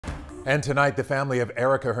And tonight, the family of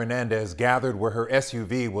Erica Hernandez gathered where her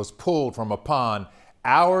SUV was pulled from a pond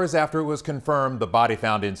hours after it was confirmed the body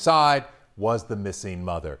found inside was the missing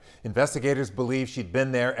mother. Investigators believe she'd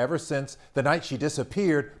been there ever since the night she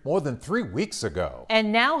disappeared more than 3 weeks ago.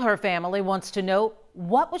 And now her family wants to know,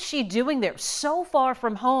 what was she doing there so far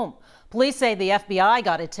from home? Police say the FBI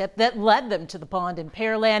got a tip that led them to the pond in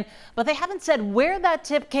Pearland, but they haven't said where that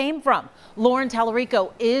tip came from. Lauren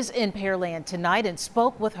Tallarico is in Pearland tonight and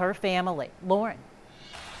spoke with her family. Lauren.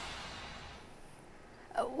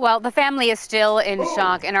 Well, the family is still in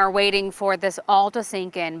shock and are waiting for this all to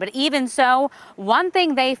sink in. But even so, one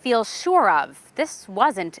thing they feel sure of, this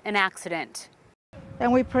wasn't an accident.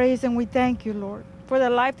 And we praise and we thank you, Lord, for the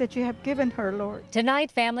life that you have given her, Lord.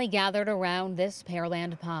 Tonight, family gathered around this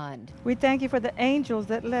Pearland pond. We thank you for the angels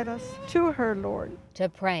that led us to her, Lord, to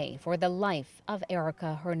pray for the life of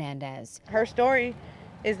Erica Hernandez. Her story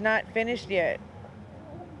is not finished yet.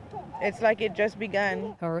 It's like it just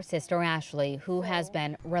begun. Her sister Ashley, who has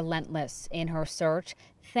been relentless in her search,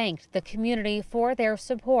 thanked the community for their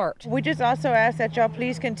support. We just also ask that y'all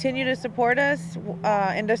please continue to support us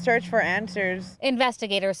in the search for answers.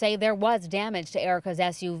 Investigators say there was damage to Erica's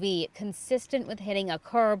SUV, consistent with hitting a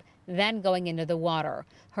curb, then going into the water.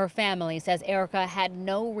 Her family says Erica had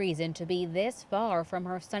no reason to be this far from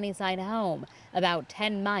her Sunnyside home, about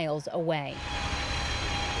 10 miles away.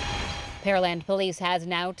 Pearland Police has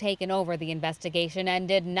now taken over the investigation and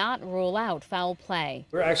did not rule out foul play.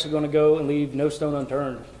 We're actually going to go and leave no stone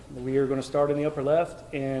unturned. We are going to start in the upper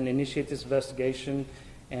left and initiate this investigation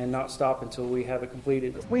and not stop until we have it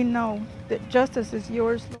completed. We know that justice is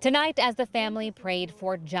yours. Tonight, as the family prayed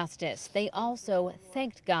for justice, they also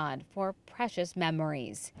thanked God for precious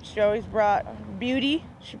memories. She always brought beauty.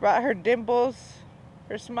 She brought her dimples,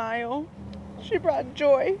 her smile. She brought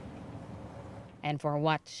joy. And for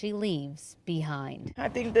what she leaves behind. I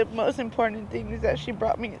think the most important thing is that she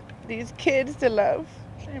brought me these kids to love,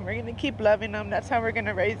 and we're going to keep loving them. That's how we're going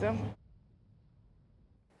to raise them.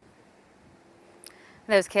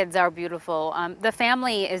 Those kids are beautiful. The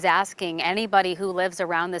family is asking anybody who lives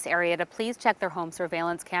around this area to please check their home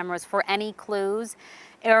surveillance cameras for any clues.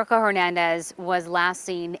 Erica Hernandez was last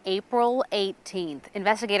seen April 18th.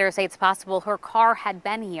 Investigators say it's possible her car had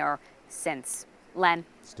been here since. Len.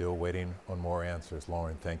 Still waiting on more answers.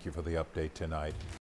 Lauren, thank you for the update tonight.